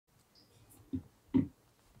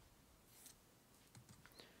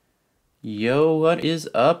Yo, what is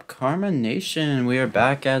up, Karma Nation? We are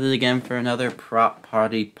back at it again for another Prop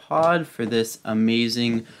Party Pod for this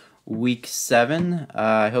amazing week 7.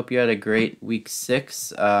 I hope you had a great week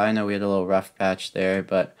 6. I know we had a little rough patch there,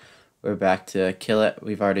 but we're back to kill it.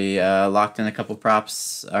 We've already locked in a couple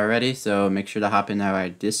props already, so make sure to hop in our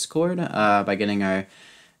Discord by getting our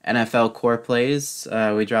NFL core plays.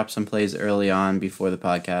 We dropped some plays early on before the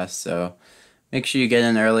podcast, so make sure you get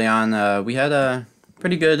in early on. We had a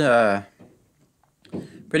pretty good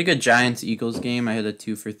Giants Eagles game. I hit a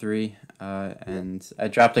 2 for 3, and I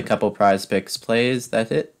dropped a couple Prize Picks plays that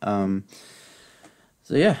hit.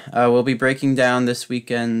 So yeah, we'll be breaking down this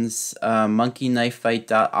weekend's Monkey Knife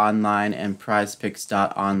Fight Online and Prize Picks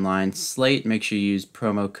Online slate. Make sure you use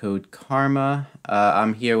promo code Karma.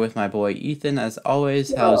 I'm here with my boy Ethan as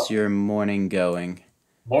always. How's your morning going?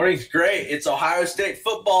 Morning's great. It's Ohio State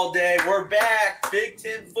football day. We're back. Big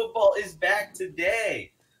Ten football is back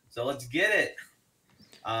today. So let's get it.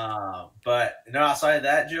 But no, outside of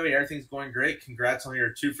that, Joey, everything's going great. Congrats on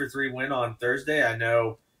your 2-for-3 win on Thursday. I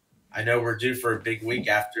know we're due for a big week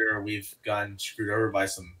after we've gotten screwed over by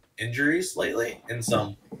some injuries lately and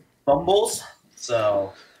some fumbles.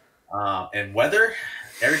 So, and weather,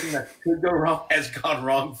 everything that could go wrong has gone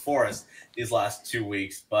wrong for us these last 2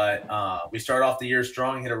 weeks. But we started off the year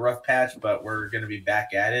strong, hit a rough patch, but we're going to be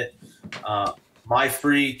back at it. My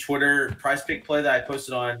free Twitter prize pick play that I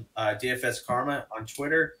posted on DFS Karma on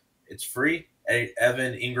Twitter, it's free.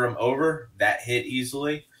 Evan Ingram over, that hit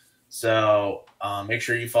easily. So make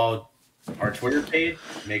sure you follow our Twitter page.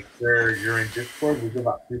 Make sure you're in Discord. We do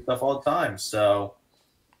about free stuff all the time. So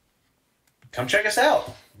come check us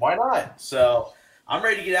out. Why not? So I'm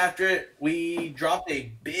ready to get after it. We dropped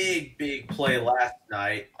a big play last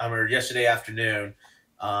night, or yesterday afternoon.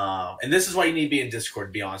 And this is why you need to be in Discord,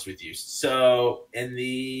 to be honest with you. So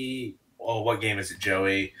in what game is it,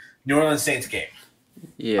 Joey? New Orleans Saints game.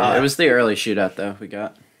 Yeah, it was the early shootout though we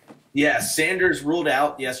got. Yeah, Sanders ruled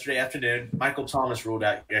out yesterday afternoon. Michael Thomas ruled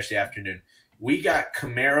out yesterday afternoon. We got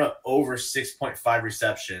Kamara over 6.5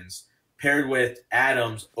 receptions paired with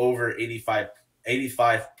Adams over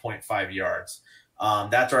 85.5 yards.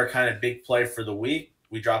 That's our kind of big play for the week.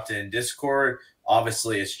 We dropped it in Discord.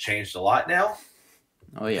 Obviously, it's changed a lot now.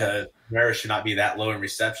 Oh yeah. Because Kamara should not be that low in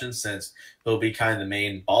reception since he'll be kind of the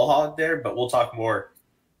main ball hog there. But we'll talk more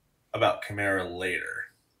about Kamara later.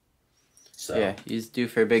 So yeah, he's due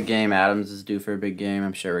for a big game. Adams is due for a big game.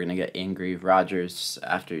 I'm sure we're gonna get angry Rodgers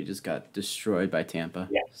after he just got destroyed by Tampa.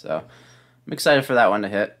 Yeah. So I'm excited for that one to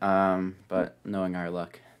hit. But knowing our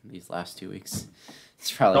luck these last 2 weeks,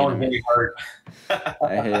 it's probably someone's gonna be hurt.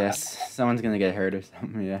 Yes, someone's gonna get hurt or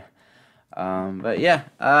something. Yeah. But yeah,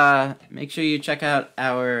 make sure you check out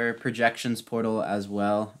our projections portal as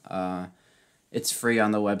well. It's free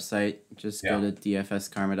on the website. Just go to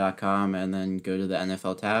dfskarma.com and then go to the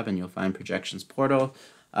NFL tab and you'll find projections portal.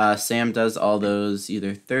 Sam does all those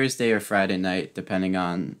either Thursday or Friday night, depending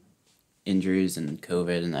on injuries and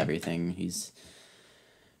COVID and everything. He's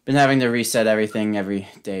been having to reset everything every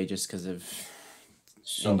day just because of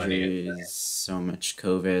injuries, so much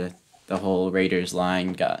COVID. The whole Raiders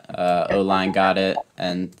line got O-line got it,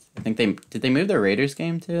 and I think they move the Raiders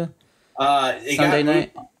game to Sunday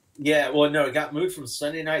night. Yeah, well, no, it got moved from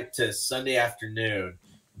Sunday night to Sunday afternoon.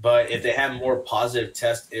 But if they have more positive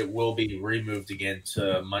tests, it will be removed again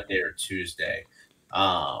to Monday or Tuesday.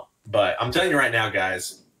 But I'm telling you right now,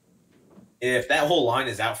 guys, if that whole line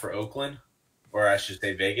is out for Oakland, or I should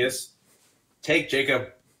say Vegas, take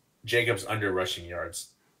Jacobs under rushing yards.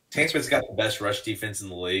 Tampa's got the best rush defense in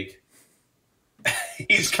the league.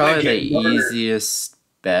 He's probably the easiest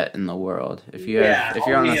bet in the world. If you're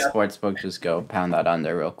on the sports book, just go pound that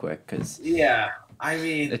under real quick because I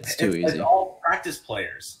mean it's too easy. It's all practice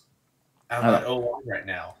players out of that O-line right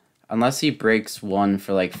now. Unless he breaks one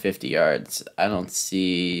for like 50 yards, I don't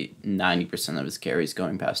see 90% of his carries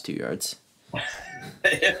going past 2 yards.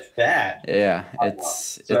 If that, yeah,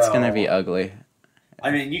 it's gonna be ugly. I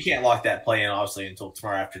mean, you can't lock that play in obviously until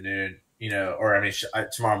tomorrow afternoon. Or I mean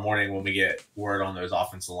tomorrow morning when we get word on those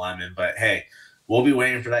offensive linemen. But hey, we'll be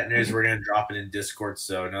waiting for that news. We're going to drop it in Discord,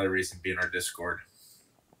 so another reason to be in our Discord.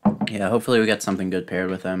 Yeah, hopefully we get something good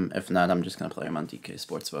paired with him. If not, I'm just going to play him on DK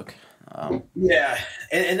Sportsbook. Yeah,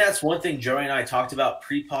 and that's one thing Joey and I talked about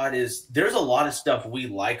pre-pod is there's a lot of stuff we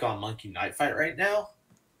like on Monkey Knife Fight right now,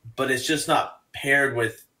 but it's just not paired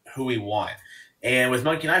with who we want. And with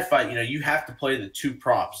Monkey Knife Fight, you have to play the two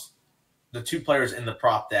props, the two players in the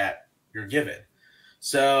prop that you're given.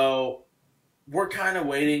 So we're kind of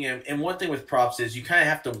waiting. And one thing with props is you kind of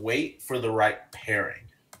have to wait for the right pairing.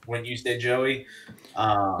 When you say Joey?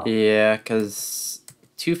 Yeah, because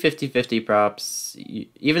two 50-50 props,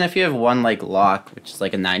 even if you have one like lock, which is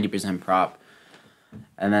like a 90% prop,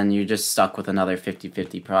 and then you're just stuck with another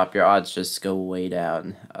 50-50 prop, your odds just go way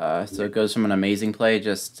down. So it goes from an amazing play,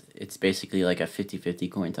 it's basically like a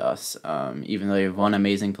 50-50 coin toss. Even though you have one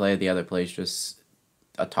amazing play, the other play is just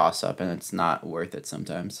a toss-up, and it's not worth it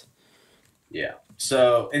sometimes. Yeah.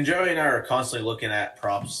 So, and Joey and I are constantly looking at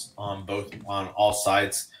props on all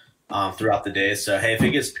sides throughout the day. So, hey, if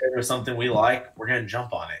it gets paired with something we like, we're going to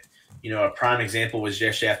jump on it. You know, a prime example was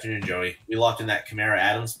yesterday afternoon, Joey. We locked in that Kamara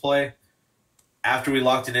Adams play. After we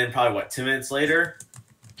locked it in, probably 10 minutes later,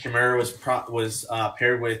 Kamara was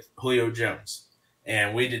paired with Julio Jones,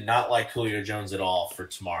 and we did not like Julio Jones at all for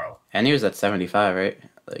tomorrow. And he was at 75, right?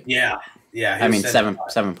 Like yeah. I mean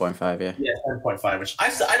 7.5, yeah. Yeah, 7.5, which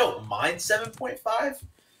I don't mind 7.5,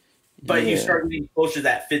 but you start getting closer to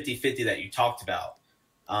that 50-50 that you talked about.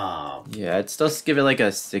 Yeah, I'd still give it like a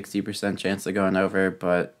 60% chance of going over,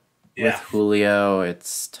 but with Julio,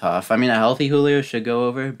 it's tough. I mean, a healthy Julio should go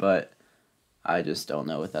over, but I just don't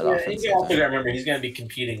know with that offense. You also got to remember he's going to be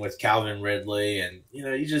competing with Calvin Ridley, and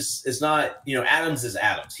it's not Adams is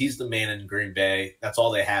Adams. He's the man in Green Bay. That's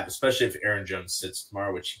all they have, especially if Aaron Jones sits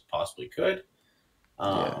tomorrow, which he possibly could.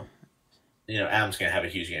 Adams going to have a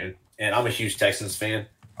huge game, and I'm a huge Texans fan.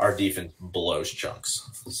 Our defense blows chunks,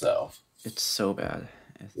 so it's so bad.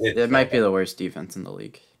 It might be the worst defense in the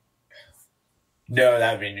league. No,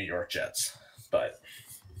 that would be New York Jets, but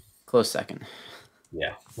close second.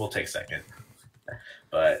 Yeah, we'll take second.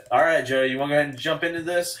 But all right, Joe, you want to go ahead and jump into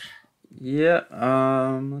this? Yeah.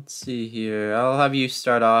 Let's see here. I'll have you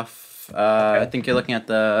start off. Okay. I think you're looking at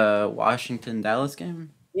the Washington-Dallas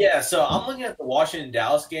game. Yeah, so I'm looking at the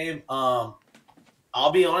Washington-Dallas game. I'll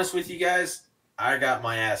be honest with you guys. I got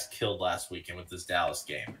my ass killed last weekend with this Dallas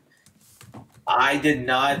game. I did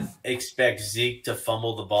not expect Zeke to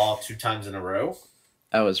fumble the ball 2 times in a row.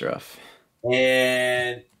 That was rough.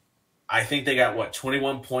 And I think they got,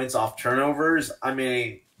 21 points off turnovers? I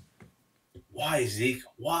mean, why, Zeke?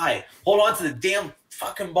 Why? Hold on to the damn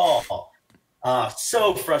fucking ball.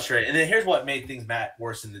 So frustrating. And then here's what made things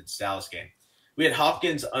worse in the Dallas game. We had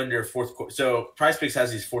Hopkins under fourth quarter. So PrizePicks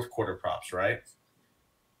has these fourth quarter props, right?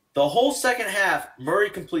 The whole second half, Murray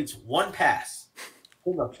completes 1 pass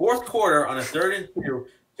in the fourth quarter on a 3rd and 2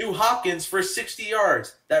 to Hopkins for 60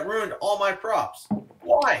 yards. That ruined all my props.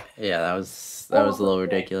 Why? Yeah, that was a little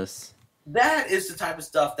ridiculous. That is the type of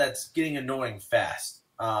stuff that's getting annoying fast.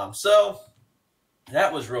 So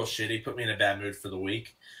that was real shitty. Put me in a bad mood for the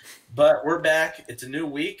week. But we're back. It's a new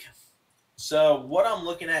week. So what I'm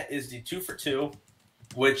looking at is the 2 for 2,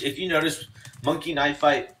 which if you notice, Monkey Knife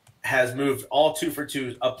Fight has moved all 2 for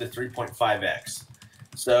 2s up to 3.5x.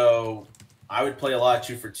 So I would play a lot of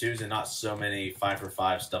 2 for 2s and not so many 5 for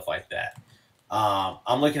 5, stuff like that.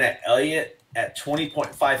 I'm looking at Elliott at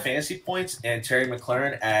 20.5 fantasy points and Terry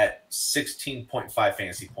McLaurin at 16.5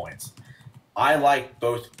 fantasy points. I like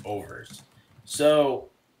both overs. So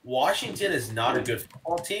Washington is not a good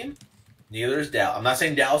football team. Neither is Dallas. I'm not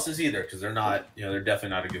saying Dallas is either because they're not, they're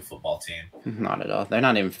definitely not a good football team. Not at all. They're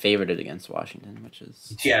not even favored against Washington, which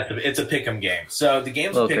is... Yeah, it's a pick'em game. So the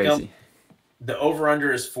game's a pick'em. The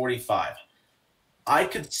over-under is 45. I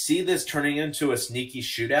could see this turning into a sneaky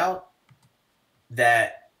shootout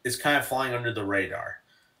that is kind of flying under the radar.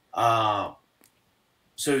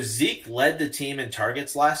 So Zeke led the team in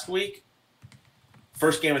targets last week.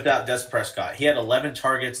 First game without Des Prescott. He had 11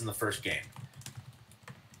 targets in the first game.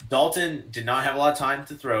 Dalton did not have a lot of time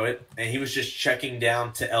to throw it, and he was just checking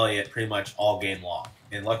down to Elliott pretty much all game long.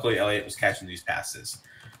 And luckily, Elliott was catching these passes.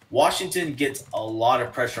 Washington gets a lot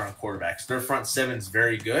of pressure on quarterbacks. Their front seven is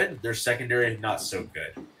very good. Their secondary, not so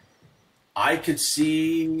good. I could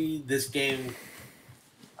see this game.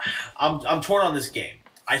 I'm torn on this game.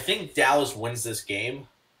 I think Dallas wins this game,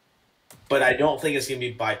 but I don't think it's going to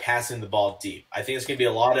be by passing the ball deep. I think it's going to be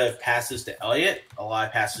a lot of passes to Elliott, a lot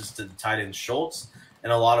of passes to the tight end Schultz,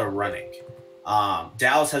 and a lot of running.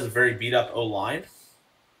 Dallas has a very beat-up O-line,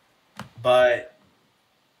 but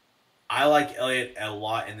I like Elliott a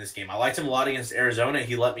lot in this game. I liked him a lot against Arizona.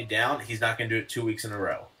 He let me down. He's not going to do it 2 weeks in a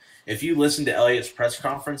row. If you listen to Elliott's press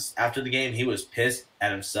conference after the game, he was pissed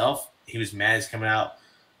at himself. He was mad. He's coming out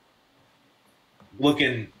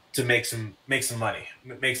looking to make some money,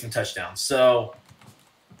 make some touchdowns. So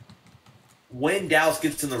when Dallas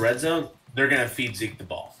gets in the red zone, they're going to feed Zeke the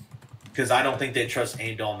ball because I don't think they trust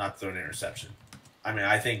Andy Dalton not to throw an interception. I mean,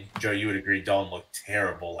 I think, Joe, you would agree Dalton looked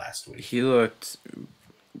terrible last week. He looked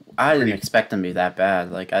 – I didn't expect him to be that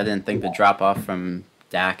bad. Like, I didn't think the drop-off from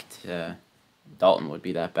Dak to Dalton would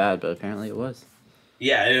be that bad, but apparently it was.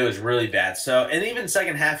 Yeah, it was really bad. So, and even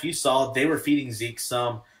second half, you saw they were feeding Zeke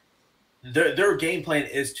some. their game plan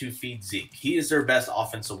is to feed Zeke. He is their best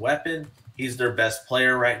offensive weapon. He's their best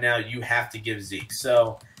player right now. You have to give Zeke.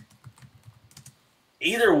 So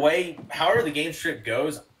either way, however the game script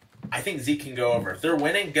goes, I think Zeke can go over. If they're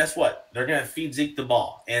winning, guess what? They're going to feed Zeke the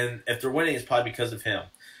ball. And if they're winning, it's probably because of him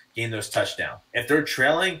getting those touchdowns. If they're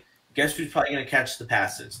trailing, guess who's probably going to catch the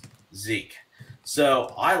passes? Zeke.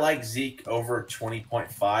 So I like Zeke over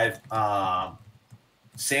 20.5.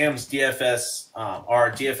 Sam's DFS,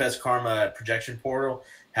 our DFS Karma projection portal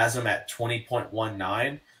has him at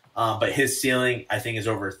 20.19. But his ceiling, I think, is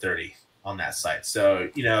over 30 on that site. So,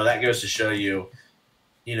 that goes to show you,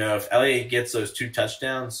 if Elliott gets those 2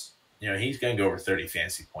 touchdowns, he's going to go over 30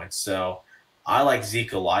 fantasy points. So I like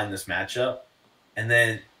Zeke a lot in this matchup. And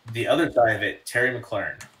then the other side of it, Terry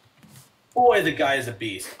McLaurin. Boy, the guy is a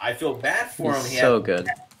beast. I feel bad for him. He's so good.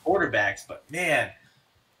 Quarterbacks, but man,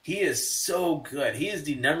 he is so good. He is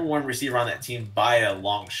the number 1 receiver on that team by a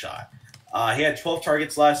long shot. He had 12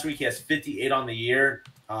 targets last week. He has 58 on the year.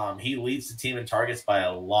 He leads the team in targets by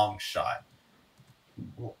a long shot.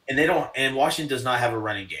 And Washington does not have a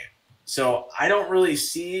running game. So I don't really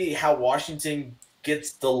see how Washington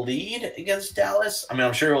gets the lead against Dallas. I mean,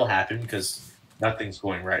 I'm sure it will happen because nothing's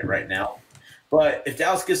going right now. But if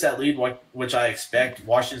Dallas gets that lead, which I expect,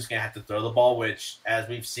 Washington's going to have to throw the ball, which, as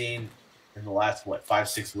we've seen in the last,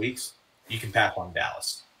 5-6 weeks, you can pass on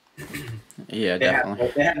Dallas. Yeah,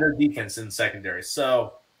 definitely. They have their defense in the secondary.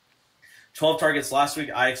 So 12 targets last week.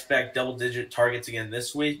 I expect double-digit targets again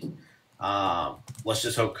this week. Let's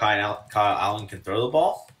just hope Kyle Allen can throw the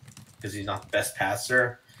ball because he's not the best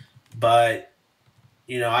passer. But,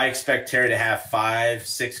 I expect Terry to have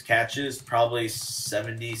 5-6 catches, probably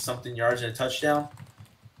 70-something yards and a touchdown.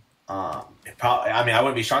 I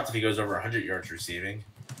wouldn't be shocked if he goes over 100 yards receiving.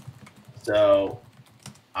 So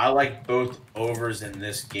I like both overs in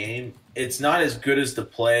this game. It's not as good as the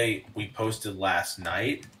play we posted last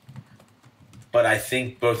night, but I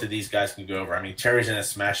think both of these guys can go over. I mean, Terry's in a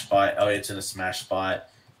smash spot. Elliott's in a smash spot.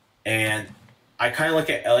 And I kind of look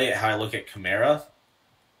at Elliott how I look at Kamara.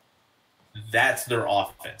 That's their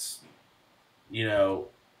offense.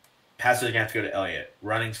 Passers are going to have to go to Elliott.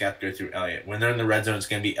 Running's got to go through Elliott. When they're in the red zone, it's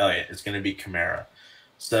going to be Elliott. It's going to be Kamara.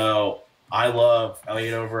 So I love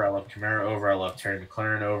Elliott over. I love Kamara over. I love Terry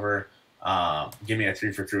McLaurin over. Give me a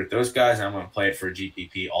 3-for-3 with those guys, and I'm going to play it for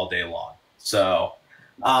GPP all day long. So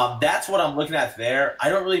that's what I'm looking at there. I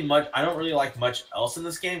don't really like much else in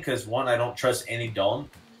this game because, 1, I don't trust Andy Dalton.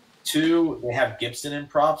 2, they have Gibson in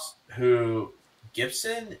props, who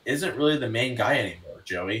Gibson isn't really the main guy anymore,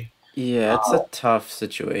 Joey. Yeah, it's a tough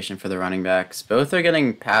situation for the running backs. Both are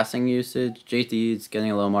getting passing usage. JT's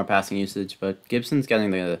getting a little more passing usage, but Gibson's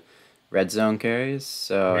getting the red zone carries,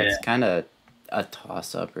 so it's kind of a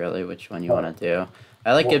toss-up, really, which one you want to do.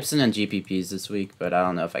 I like Gibson and GPPs this week, but I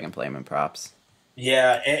don't know if I can play him in props.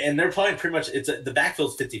 Yeah, and they're playing pretty much – the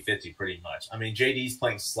backfield's 50-50 pretty much. I mean, JD's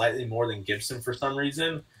playing slightly more than Gibson for some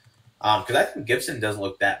reason because I think Gibson doesn't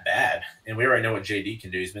look that bad, and we already know what JD can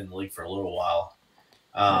do. He's been in the league for a little while.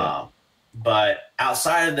 But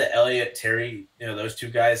outside of the Elliott, Terry, those 2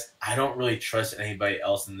 guys, I don't really trust anybody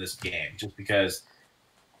else in this game just because –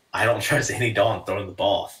 I don't trust Andy Dalton throwing the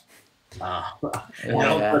ball. I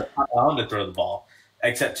don't trust Allen to throw the ball,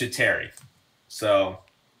 except to Terry. So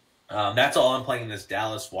that's all I'm playing in this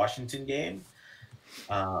Dallas-Washington game.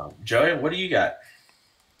 Joey, what do you got?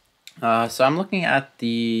 So I'm looking at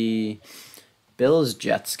the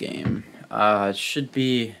Bills-Jets game. It should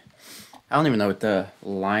be – I don't even know what the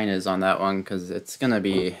line is on that one because it's gonna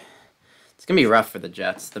be rough for the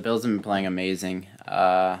Jets. The Bills have been playing amazing.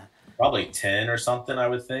 Probably 10 or something, I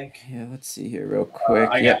would think. Yeah, let's see here real quick.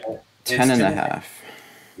 10.5.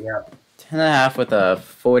 Yeah. 10.5 with a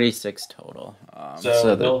 46 total.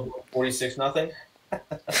 So Bill 46-0?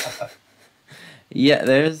 Yeah,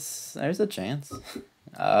 there's a chance.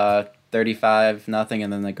 35-0,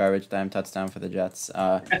 and then the garbage time touchdown for the Jets.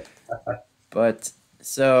 But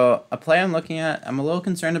so a play I'm looking at, I'm a little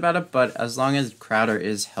concerned about it, but as long as Crowder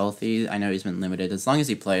is healthy, I know he's been limited. As long as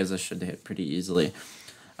he plays, this should hit pretty easily.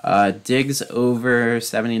 Diggs over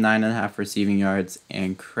 79.5 receiving yards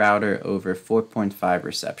and Crowder over 4.5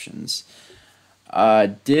 receptions.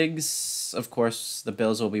 Diggs, of course, the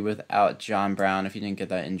Bills will be without John Brown if you didn't get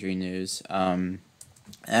that injury news.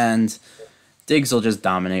 And Diggs will just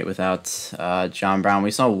dominate without John Brown. We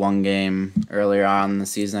saw one game earlier on in the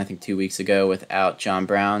season, I think 2 weeks ago, without John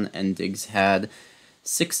Brown, and Diggs had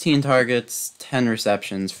 16 targets, 10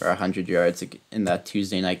 receptions for 100 yards in that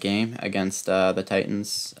Tuesday night game against the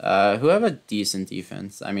Titans, who have a decent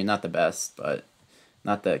defense. I mean, not the best, but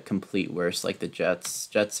not the complete worst like the Jets.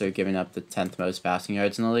 Jets are giving up the 10th most passing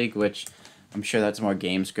yards in the league, which I'm sure that's more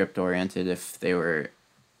game script oriented. If they were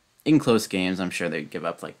in close games, I'm sure they'd give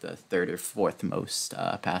up like the third or fourth most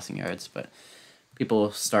passing yards, but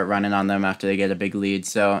people start running on them after they get a big lead.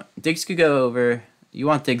 So Diggs could go over. You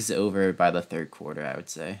want Diggs over by the third quarter, I would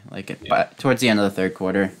say. Towards the end of the third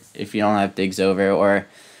quarter, if you don't have Diggs over, or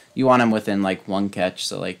you want him within like one catch,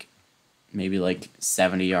 so like maybe like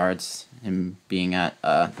 70 yards, him being at.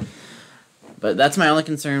 But that's my only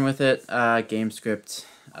concern with it. Game script.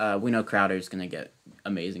 We know Crowder's gonna get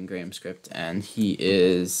amazing game script, and he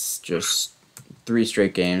is just 3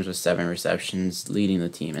 straight games with 7 receptions, leading the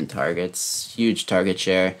team in targets. Huge target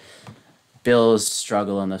share. Bills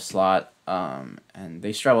struggle in the slot, and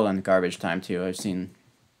they struggled in garbage time too. I've seen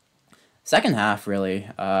second half really.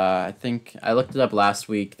 I think I looked it up last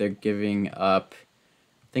week. They're giving up.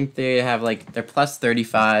 I think they have like they're plus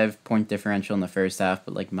 35 point differential in the first half,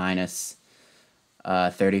 but like minus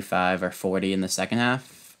 35 or 40 in the second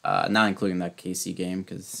half. Not including that KC game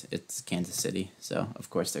because it's Kansas City, so of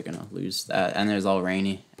course they're gonna lose that. And it was all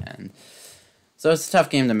rainy, and so it's a tough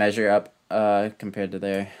game to measure up compared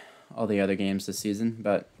to all the other games this season.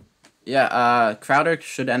 But yeah, Crowder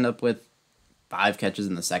should end up with 5 catches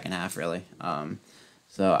in the second half, really.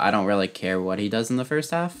 So I don't really care what he does in the first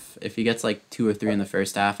half. If he gets like 2 or 3 in the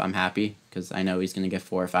first half, I'm happy because I know he's gonna get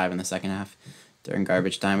 4 or 5 in the second half during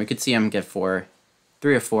garbage time. We could see him get 3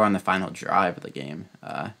 or 4 on the final drive of the game.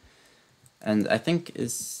 And I think,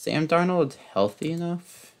 is Sam Darnold healthy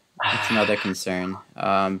enough? That's another concern.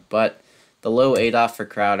 But the low ADOT for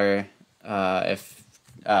Crowder, if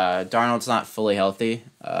Darnold's not fully healthy,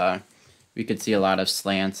 we could see a lot of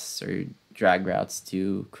slants or drag routes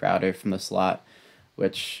to Crowder from the slot,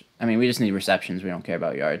 which, I mean, we just need receptions. We don't care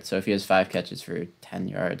about yards. So if he has 5 catches for 10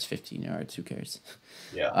 yards, 15 yards, who cares?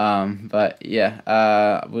 Yeah. But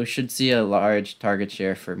yeah, we should see a large target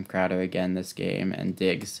share from Crowder again this game, and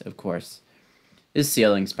Diggs, of course. His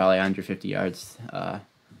ceiling's probably 150 yards. I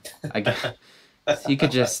guess he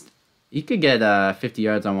could get 50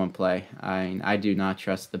 yards on one play. I do not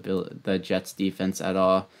trust the Jets defense at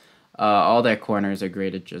all. All their corners are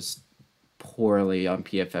graded just poorly on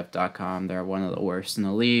PFF.com. They're one of the worst in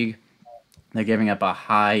the league. They're giving up a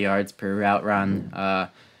high yards per route run.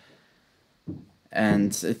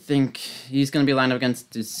 And I think he's going to be lined up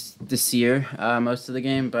against Desir most of the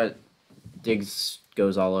game, but Diggs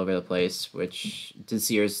goes all over the place, which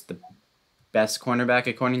Desir's the best cornerback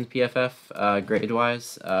according to PFF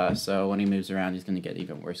grade-wise. So when he moves around, he's going to get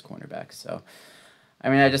even worse cornerbacks. So, I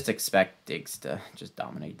mean, I just expect Diggs to just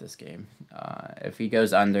dominate this game. If he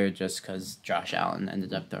goes under just because Josh Allen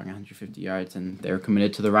ended up throwing 150 yards and they were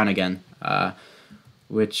committed to the run again,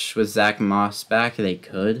 which with Zach Moss back, they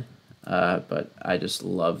could. But I just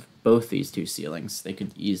love both these 2 ceilings. They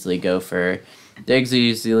could easily go for... Diggs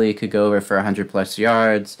easily could go over for 100-plus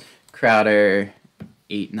yards. Crowder,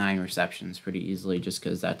 8-9 receptions pretty easily just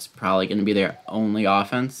because that's probably going to be their only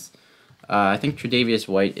offense. I think Tre'Davious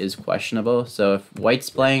White is questionable, so if White's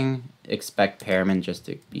playing, expect Perriman just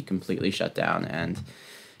to be completely shut down and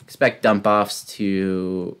expect dump-offs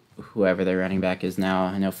to whoever their running back is now.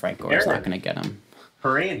 I know Frank Gore's not going to get him.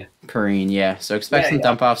 Perrine, yeah. So expect some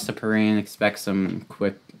dump-offs to Perrine, expect some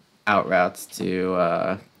quick out routes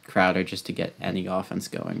to Crowder just to get any offense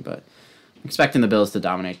going, but I'm expecting the Bills to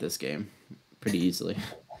dominate this game pretty easily.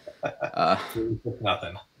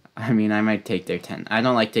 Nothing. I mean, I might take their 10. I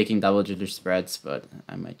don't like taking double-digit spreads, but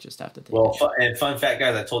I might just have to take it. And fun fact,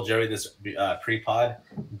 guys, I told Joey this pre-pod,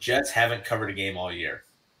 Jets haven't covered a game all year.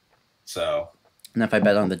 So. And if I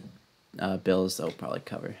bet on the Bills, they'll probably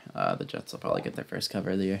cover. The Jets will probably get their first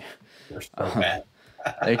cover of the year. They're so bad.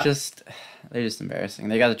 they're just embarrassing.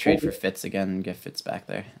 They got to trade for Fitz again and get Fitz back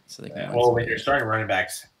there so they can. Well, when you're starting running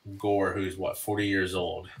backs, Gore, who's 40 years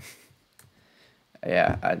old.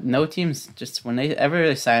 Yeah, no teams just when they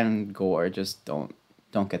ever sign Gore, just don't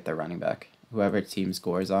get their running back. Whoever team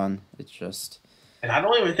scores on, it's just. And I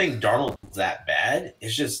don't even think Darnold's that bad.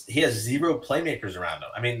 It's just he has 0 playmakers around him.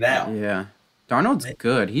 I mean that. Yeah, Darnold's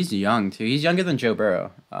good. He's young too. He's younger than Joe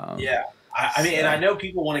Burrow. Yeah, I mean, and I know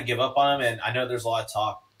people want to give up on him, and I know there's a lot of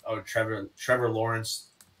talk. Oh, Trevor Lawrence,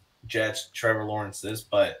 Jets, Trevor Lawrence this,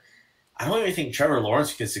 but I don't even think Trevor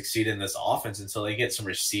Lawrence could succeed in this offense until they get some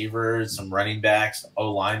receivers, some running backs,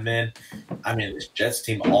 O-linemen. I mean, this Jets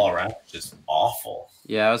team all around is just awful.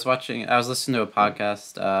 Yeah, I was listening to a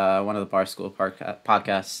podcast, one of the Barstool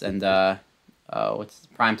podcasts, and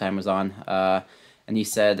Primetime was on, and he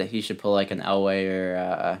said that he should pull like an Elway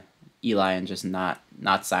or Eli and just not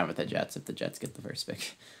sign with the Jets if the Jets get the first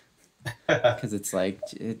pick. Because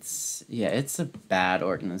it's a bad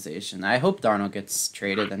organization. I hope Darnold gets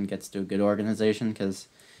traded and gets to a good organization because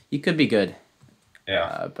he could be good.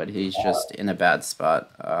 Yeah. But he's just in a bad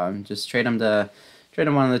spot. Just trade him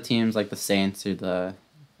one of the teams like the Saints or the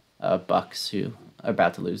Bucks, who are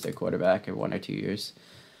about to lose their quarterback in 1 or 2 years,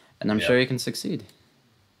 and I'm Yeah. sure he can succeed.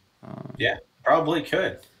 Yeah. Probably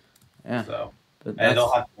could. Yeah, So, but and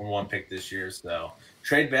they'll that's have one pick this year. So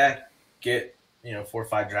trade back, get 4 or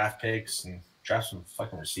 5 draft picks, and draft some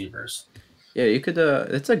fucking receivers. yeah. You could.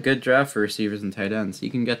 It's a good draft for receivers and tight ends.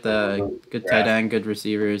 You can get the good tight end, good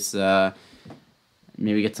receivers.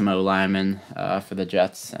 Maybe get some O linemen for the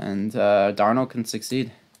Jets, and Darnold can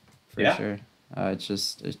succeed for Yeah. sure. It's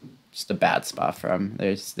just a bad spot for him.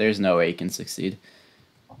 There's no way he can succeed.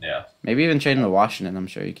 Yeah. Maybe even trading to Washington, I'm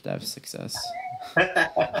sure he could have success.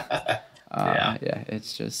 Yeah. Yeah,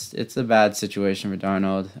 it's a bad situation for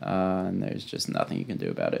Darnold, and there's just nothing you can do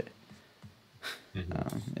about it.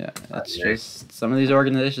 Yeah, it's just some of these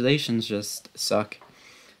organizations just suck,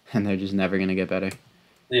 and they're just never gonna get better.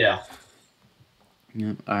 Yeah.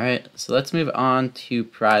 Yeah. All right, so let's move on to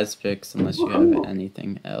Prize Picks, unless you have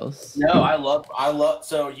anything else. No, I love.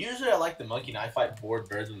 So usually I like the Monkey Knife Fight board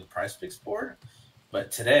better than the Price Picks board, but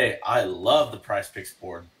today I love the Price Picks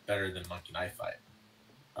board better than Monkey Knife Fight.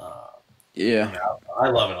 Yeah, I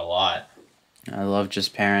love it a lot. I love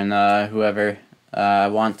just pairing whoever I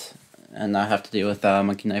want, and not have to deal with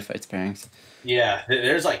Monkey Knife Fights pairings. Yeah,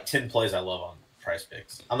 there's like 10 plays I love on Price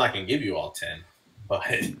Picks. I'm not gonna give you all 10, but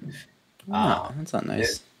That's not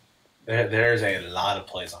nice. there's a lot of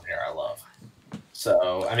plays on here I love.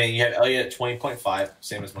 So I mean, you have Elliott at 20.5,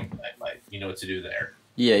 same as Monkey Knife Fight. You know what to do there.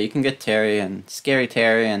 Yeah, you can get Terry and Scary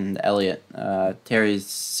Terry and Elliott. Terry's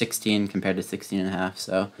 16 compared to 16 and a half.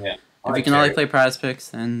 So Yeah, if you can only play Prize Picks,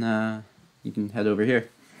 then you can head over here.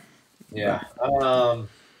 Yeah.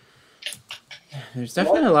 There's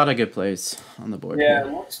definitely a lot of good plays on the board. Yeah,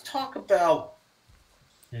 here. let's talk about.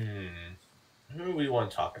 Who do we want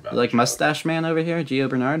to talk about? Like Mustache Man over here, Gio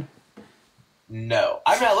Bernard. No,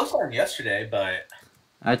 I mean I looked at him yesterday, but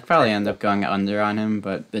I'd probably end up going under on him,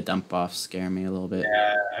 but the dump offs scare me a little bit.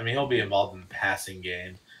 yeah, I mean he'll be involved in the passing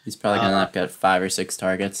game. He's probably gonna end up get 5 or 6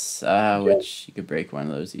 targets, which you could break one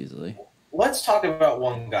of those easily. Let's talk about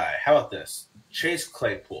one guy. How about this? Chase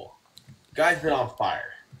Claypool. Guy's been on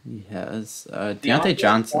fire. He has Deontay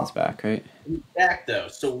Johnson's back, right? He's back though.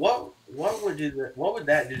 So what would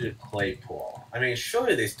that do to Claypool? I mean,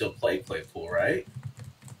 surely they still play Claypool, right?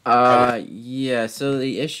 Yeah. So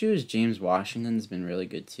the issue is James Washington's been really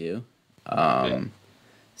good too.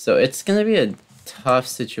 So it's gonna be a tough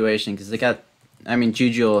situation because they got. I mean,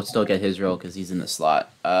 Juju will still get his role because he's in the slot.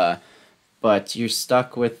 But you're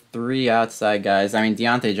stuck with 3 outside guys. I mean,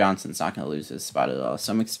 Deontay Johnson's not gonna lose his spot at all.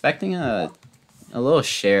 So I'm expecting a little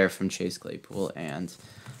share from Chase Claypool and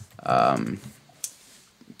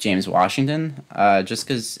James Washington. Just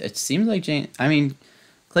because it seems like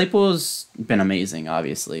Claypool's been amazing,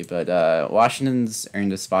 obviously, but Washington's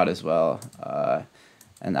earned a spot as well.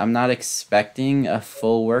 And I'm not expecting a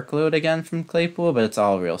full workload again from Claypool, but it's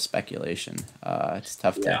all real speculation. It's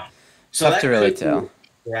tough to really tell.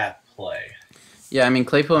 That play. Yeah, I mean,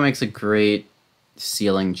 Claypool makes a great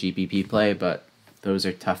ceiling GPP play, but those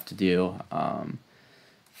are tough to do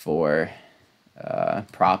for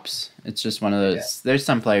props. It's just one of those. Yeah. There's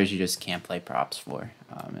some players you just can't play props for,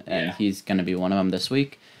 and he's going to be one of them this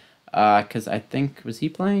week. Because I think, was he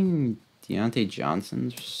playing Deontay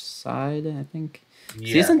Johnson's side, I think? Yeah.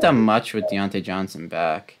 He hasn't done much with Deontay Johnson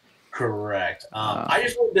back. Correct. I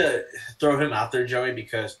just wanted to throw him out there, Joey,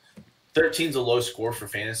 because 13's a low score for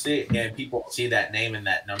fantasy, and people see that name and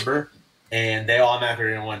that number, and they automatically are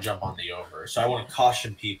going to want to jump on the over. So I want to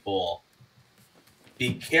caution people,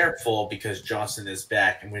 be careful because Johnson is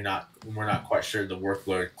back, and we're not quite sure the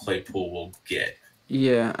workload Claypool will get.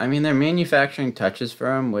 Yeah, I mean, they're manufacturing touches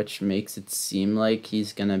for him, which makes it seem like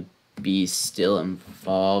he's going to be still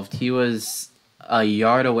involved. He was a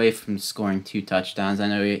yard away from scoring 2 touchdowns. I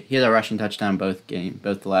know he had a rushing touchdown both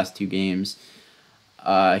the last 2 games.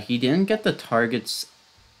 He didn't get the targets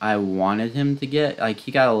I wanted him to get. Like,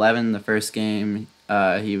 he got 11 the first game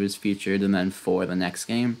he was featured, and then 4 the next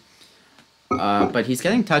game. But he's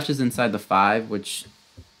getting touches inside the 5, which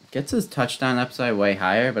gets his touchdown upside way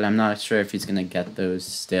higher, but I'm not sure if he's going to get those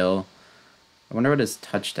still. I wonder what his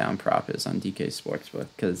touchdown prop is on DK Sportsbook,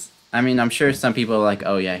 because, I mean, I'm sure some people are like,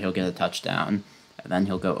 oh yeah, he'll get a touchdown, and then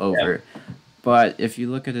he'll go over. Yeah. But if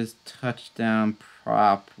you look at his touchdown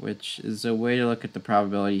prop, which is a way to look at the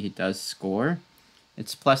probability he does score,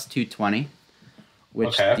 it's plus 220,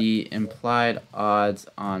 which the implied odds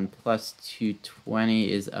on plus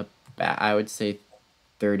 220 is about, I would say,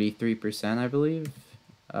 33%, I believe.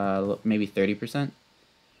 Maybe 30%.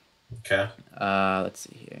 Okay. Let's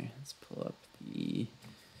see here. Let's pull up the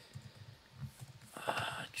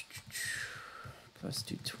Plus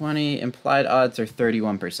 220. Implied odds are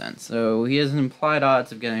 31%. So he has an implied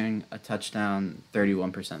odds of getting a touchdown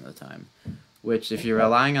 31% of the time. Which, if you're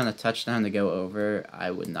relying on a touchdown to go over,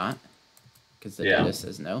 I would not. Because the data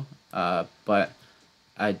says no. But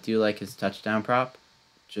I do like his touchdown prop.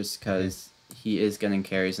 Just because he is getting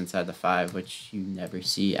carries inside the 5, which you never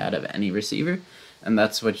see out of any receiver. And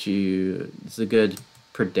that's what it's a good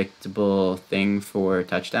predictable thing for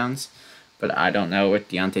touchdowns. But I don't know with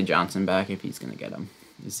Deontay Johnson back if he's going to get them.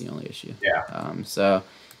 Is the only issue. Yeah. So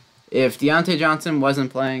if Deontay Johnson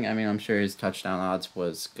wasn't playing, I mean, I'm sure his touchdown odds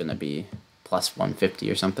was going to be plus 150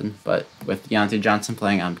 or something. But with Deontay Johnson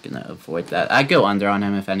playing, I'm going to avoid that. I'd go under on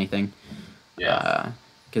him, if anything. Yeah.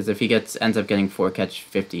 Because if he ends up getting 4 catch,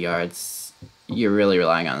 50 yards, you're really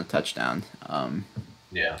relying on a touchdown.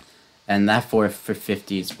 Yeah. And that 4 for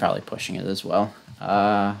 50 is probably pushing it as well.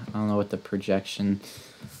 I don't know what the projection...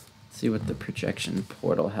 See what the projection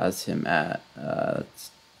portal has him at. Let's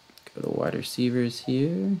go to wide receivers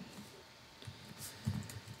here.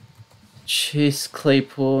 Chase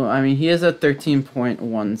Claypool. I mean, he is at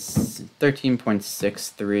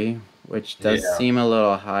 13.63, which does seem a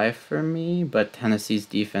little high for me. But Tennessee's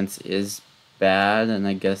defense is bad, and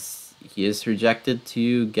I guess he is projected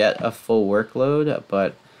to get a full workload.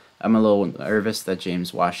 But I'm a little nervous that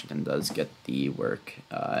James Washington does get the work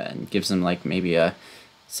and gives him like maybe a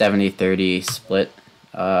 70-30 split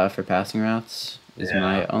for passing routes is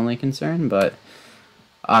my only concern. But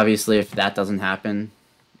obviously, if that doesn't happen,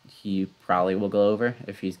 he probably will go over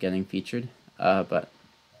if he's getting featured. But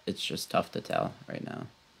it's just tough to tell right now.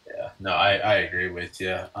 Yeah, no, I agree with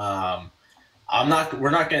you. We're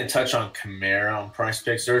not going to touch on Kamara on Price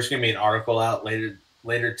Picks. There's going to be an article out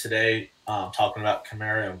later today talking about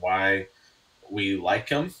Kamara and why we like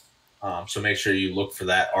him. So make sure you look for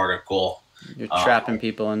that article. You're trapping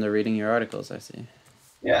people into reading your articles, I see.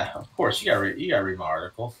 Yeah, of course. You gotta read my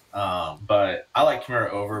article. But I like Kamara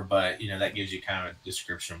over, but that gives you kind of a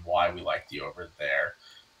description of why we like the over there.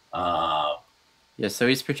 Yeah, so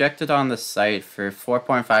he's projected on the site for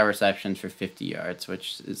 4.5 receptions for 50 yards,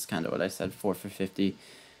 which is kind of what I said, 4 for 50.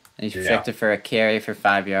 And he's projected for a carry for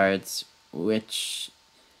 5 yards, which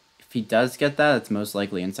if he does get that, it's most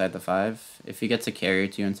likely inside the 5. If he gets a carry or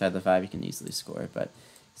 2 inside the 5, he can easily score. But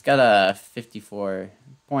he's got a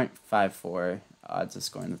 54.54 odds of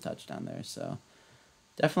scoring the touchdown there. So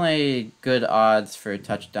definitely good odds for a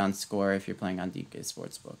touchdown score if you're playing on DK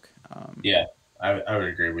Sportsbook. Yeah, I would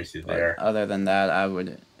agree with you there. Other than that,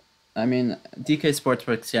 DK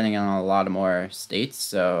Sportsbook's getting in a lot of more states,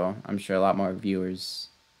 so I'm sure a lot more viewers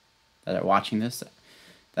that are watching this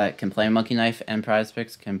that can play Monkey Knife and Prize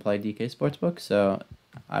Picks can play DK Sportsbook. So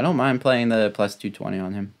I don't mind playing the plus 220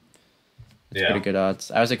 on him. It's pretty good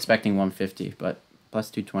odds. I was expecting 150, but plus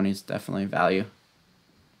 220 is definitely value.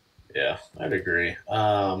 Yeah, I'd agree.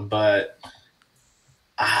 But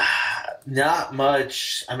not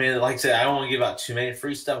much. I mean, like I said, I don't want to give out too many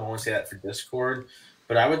free stuff. I want to say that for Discord.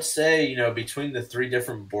 But I would say, between the 3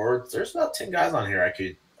 different boards, there's about 10 guys on here I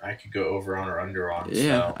could go over on or under on.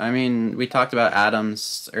 Yeah, so. I mean, we talked about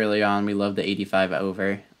Adams early on. We love the 85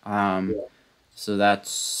 over. So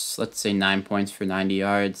that's, let's say, 9 points for 90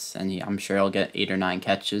 yards, and I'm sure he'll get 8 or 9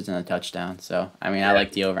 catches and a touchdown. So, I mean, I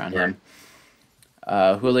like the over on him.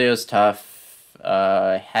 Julio's tough.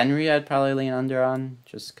 Henry I'd probably lean under on,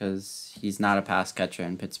 just because he's not a pass catcher,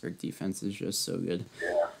 and Pittsburgh defense is just so good.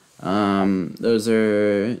 Yeah.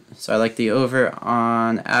 So I like the over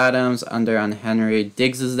on Adams, under on Henry.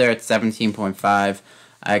 Diggs is there at 17.5.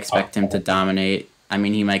 I expect him to dominate. I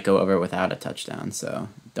mean, he might go over without a touchdown, so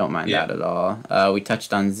don't mind that at all. We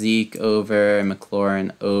touched on Zeke over,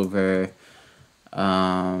 McLaurin over.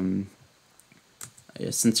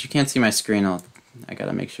 Since you can't see my screen, I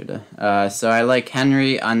gotta make sure to. So I like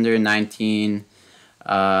Henry under 19,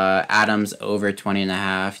 Adams over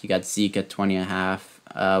 20.5. You got Zeke at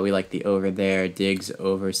 20.5. We like the over there. Diggs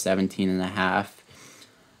over 17.5.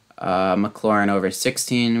 McLaurin over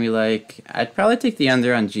 16. We like. I'd probably take the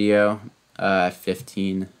under on Gio at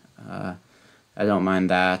 15. I don't mind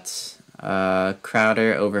that.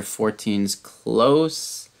 Crowder over 14's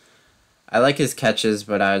close. I like his catches,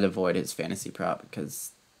 but I'd avoid his fantasy prop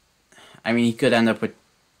because, I mean, he could end up with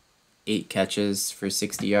 8 catches for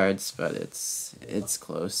 60 yards, but it's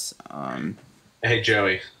close. Hey,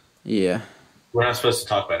 Joey. Yeah. We're not supposed to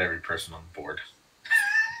talk about every person on the board.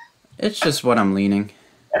 It's just what I'm leaning.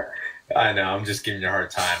 I know. I'm just giving you a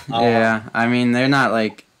hard time. Yeah. I mean, they're not,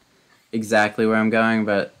 like, exactly where I'm going,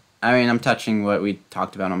 but, I mean, I'm touching what we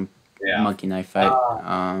talked about on Monkey Knife Fight.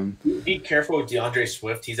 Be careful with DeAndre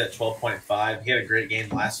Swift. He's at 12.5. He had a great game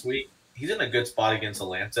last week. He's in a good spot against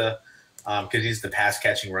Atlanta because he's the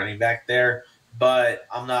pass-catching running back there. but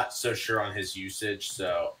I'm not so sure on his usage.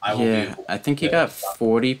 So I will be. Yeah, I think he got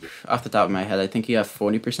 40 off the top of my head. I think he got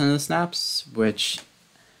 40% of the snaps, which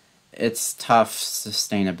it's tough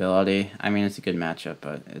sustainability. I mean, it's a good matchup,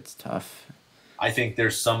 but it's tough. I think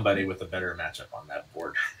there's somebody with a better matchup on that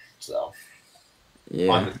board. So Yeah.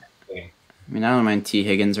 on the team. I mean, I don't mind T.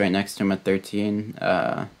 Higgins right next to him at 13.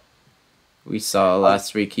 We saw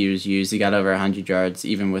last week he was used. He got over 100 yards,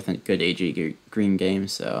 even with a good AJ Green game.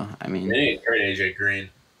 So, I mean. They need to trade AJ Green.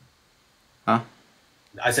 Huh?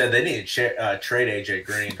 I said they need to trade AJ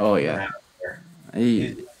Green. Oh, yeah.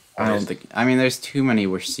 I don't think. I mean, there's too many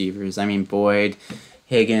receivers. I mean, Boyd,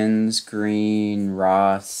 Higgins, Green,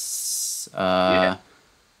 Ross.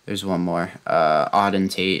 There's one more. Auden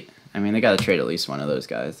Tate. I mean, they got to trade at least one of those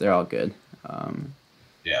guys. They're all good.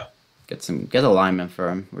 Yeah. Get a lineman for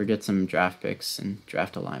him, or get some draft picks and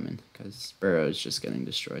draft a lineman because Burrow is just getting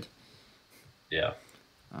destroyed. Yeah.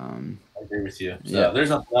 I agree with you. So yeah. There's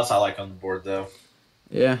nothing else I like on the board though.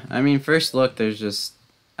 Yeah, I mean, first look,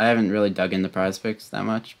 I haven't really dug into prize picks that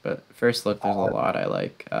much, but first look, there's a lot I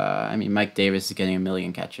like. I mean, Mike Davis is getting 1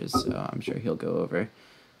 million catches, so I'm sure he'll go over.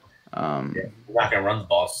 We're not gonna run the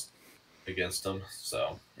ball against him,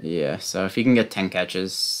 so. Yeah, so if he can get 10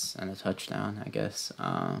 catches and a touchdown, I guess.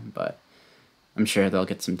 But I'm sure they'll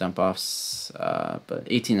get some dump offs. But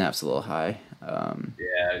 18.5's a little high.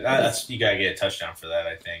 That's you gotta get a touchdown for that,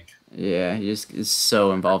 I think. Yeah, he just is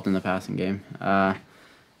so involved in the passing game.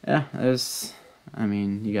 Yeah, I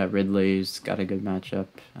mean, you got Ridley's got a good matchup.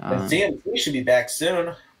 CMC should be back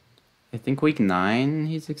soon. I think week 9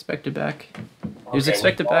 he's expected back. He was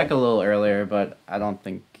expected back a little earlier, but I don't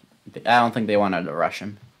think they wanted to rush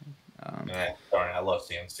him. Sorry, I love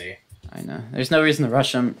CMC. I know. There's no reason to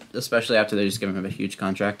rush him, especially after they just give him a huge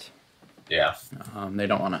contract. Yeah. They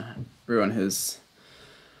don't want to ruin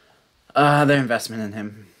their investment in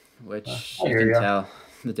him, which you can tell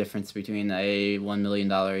the difference between a $1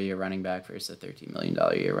 million a year running back versus a $13 million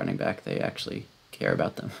a year running back. They actually care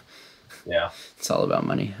about them. Yeah. It's all about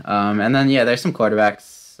money. And then, there's some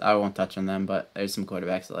quarterbacks. I won't touch on them, but there's some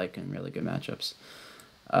quarterbacks I like in really good matchups.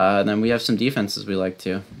 Then we have some defenses we like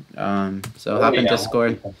too. So hop in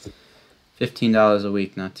Discord. $15 a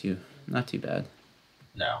week, not too bad.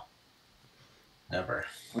 No. Never.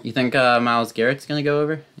 You think Myles Garrett's gonna go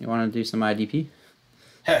over? You want to do some IDP?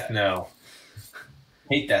 Heck no.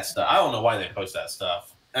 Hate that stuff. I don't know why they post that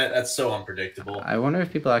stuff. That's so unpredictable. I wonder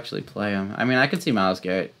if people actually play him. I mean, I could see Myles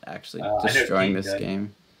Garrett actually destroying this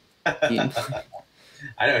game. I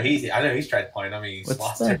know he's tried playing. I mean, he's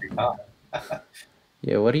lost every time.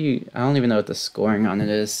 Yeah, I don't even know what the scoring on it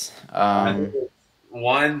is.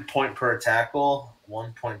 1 point per tackle,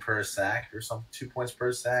 1 point per sack, or some 2 points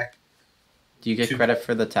per sack. Do you get credit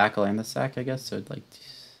for the tackle and the sack, I guess? So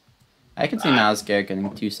I could see Myles Garrett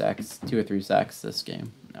getting 2 or 3 sacks this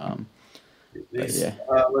game.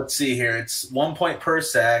 Let's see here. It's 1 point per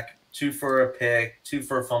sack, 2 for a pick, 2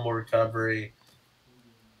 for a fumble recovery.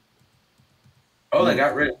 Oh, they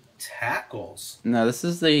got rid of tackles. No, this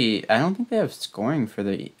is I don't think they have scoring for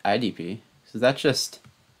the IDP. So that's just.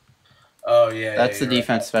 Oh yeah. That's the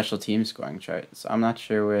defense special team scoring chart. So I'm not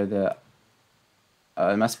sure where the.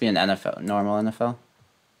 It must be an normal NFL.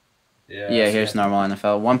 Yeah, here's normal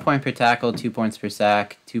NFL. 1 point per tackle, 2 points per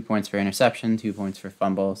sack, 2 points for interception, 2 points for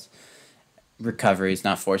fumbles. Recoveries,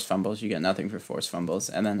 not forced fumbles. You get nothing for forced fumbles.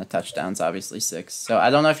 And then the touchdowns, obviously 6. So I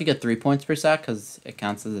don't know if you get 3 points per sack because it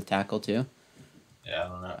counts as a tackle too. Yeah, I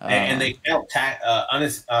don't know. And they count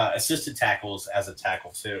assisted tackles as a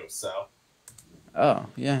tackle too. So. Oh,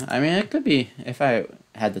 yeah. I mean, it could be. If I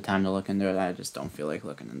had the time to look into it, I just don't feel like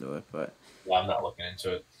looking into it. But I'm not looking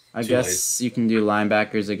into it. I guess you can do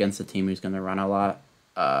linebackers against a team who's going to run a lot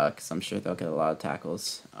because I'm sure they'll get a lot of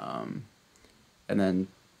tackles. And then,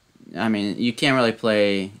 I mean, you can't really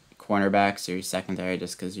play cornerbacks or secondary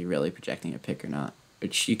just because you're really projecting a pick or not,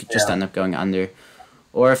 which you could just end up going under.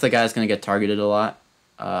 Or if the guy's going to get targeted a lot,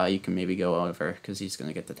 you can maybe go over because he's going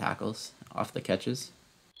to get the tackles off the catches.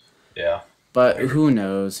 Yeah. But who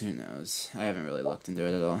knows? Who knows? I haven't really looked into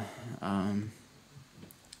it at all.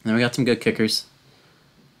 Then we got some good kickers.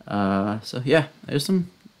 So yeah, there's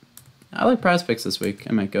some. I like prize picks this week.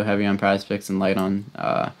 I might go heavy on prize picks and light on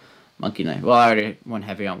Monkey Knife. Well, I already went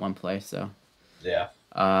heavy on one play, so yeah.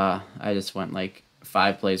 I just went like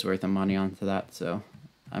 5 plays worth of money onto that. So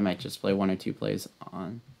I might just play 1 or 2 plays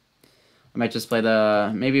on. I might just play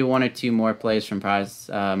maybe 1 or 2 more plays from prize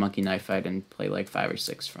Monkey Knife Fight and play like 5 or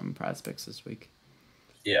 6 from prize picks this week.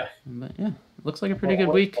 Yeah. But yeah, looks like a pretty good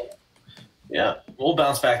week. Yeah, we'll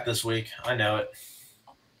bounce back this week. I know it.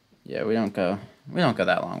 Yeah, we don't go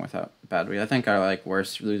that long without bad week. I think our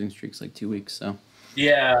worst losing streak's 2 weeks. So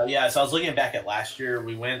Yeah. So I was looking back at last year.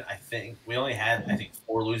 We went. I think we only had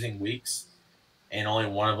 4 losing weeks, and only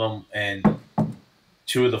one of them, and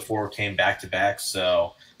 2 of the 4 came back to back.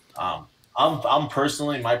 So, I'm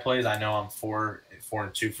personally my plays. I know I'm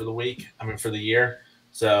 4-2 for the week. I mean for the year.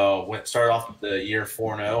 So started off the year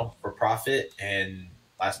 4-0 for profit, and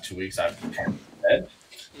last 2 weeks I've kind of said,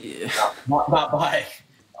 Yeah. not by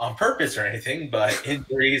on purpose or anything, but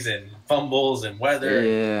injuries and fumbles and weather.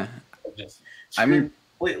 Yeah. And just I mean,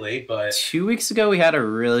 completely. But 2 weeks ago we had a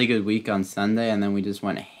really good week on Sunday, and then we just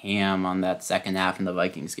went ham on that second half in the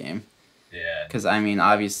Vikings game. yeah, Because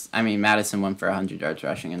Madison went for 100 yards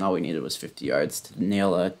rushing, and all we needed was 50 yards to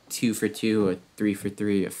nail a 2 for 2, a 3 for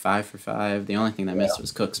 3, a 5 for 5. The only thing that missed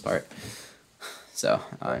was Cook's part. So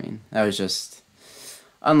that was just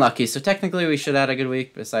unlucky. So technically, we should have had a good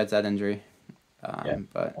week besides that injury.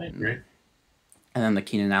 But I agree. and then the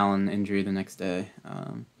Keenan Allen injury the next day.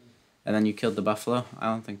 And then you killed the Buffalo. I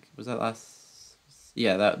don't think was that last.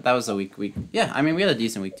 Yeah, that was a week. Yeah, we had a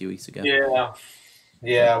decent week 2 weeks ago.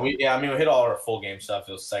 Yeah. We hit all our full game stuff.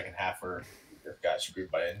 It was second half where we got screwed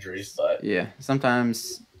by injuries, but Yeah,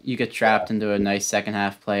 sometimes you get trapped into a nice second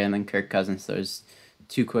half play, and then Kirk Cousins throws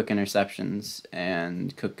 2 quick interceptions,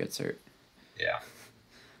 and Cook gets hurt. yeah.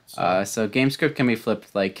 So game script can be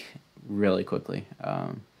flipped like really quickly,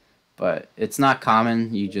 but it's not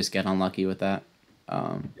common. You just get unlucky with that.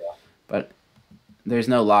 But there's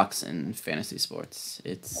no locks in fantasy sports.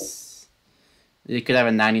 You could have a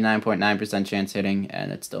 99.9% chance hitting,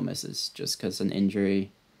 and it still misses just because an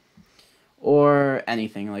injury or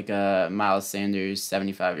anything like a Miles Sanders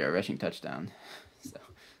 75-yard rushing touchdown. So,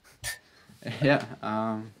 yeah,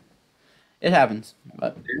 it happens.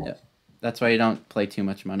 But yeah, that's why you don't play too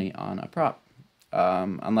much money on a prop,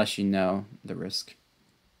 unless you know the risk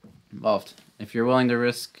involved. If you're willing to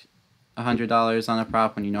risk $100 on a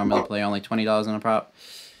prop when you normally play only $20 on a prop,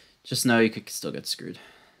 just know you could still get screwed.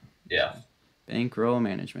 Yeah. Bankroll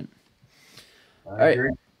management. I All right.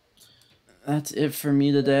 agree. That's it for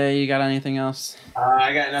me today. You got anything else?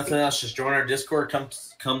 I got nothing else. Just join our Discord. Come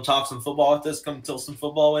talk some football with us. Come tilt some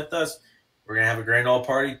football with us. We're gonna have a grand old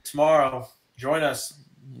party tomorrow. Join us.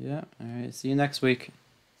 Yeah. All right. See you next week.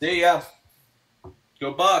 See ya.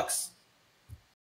 Go Bucks.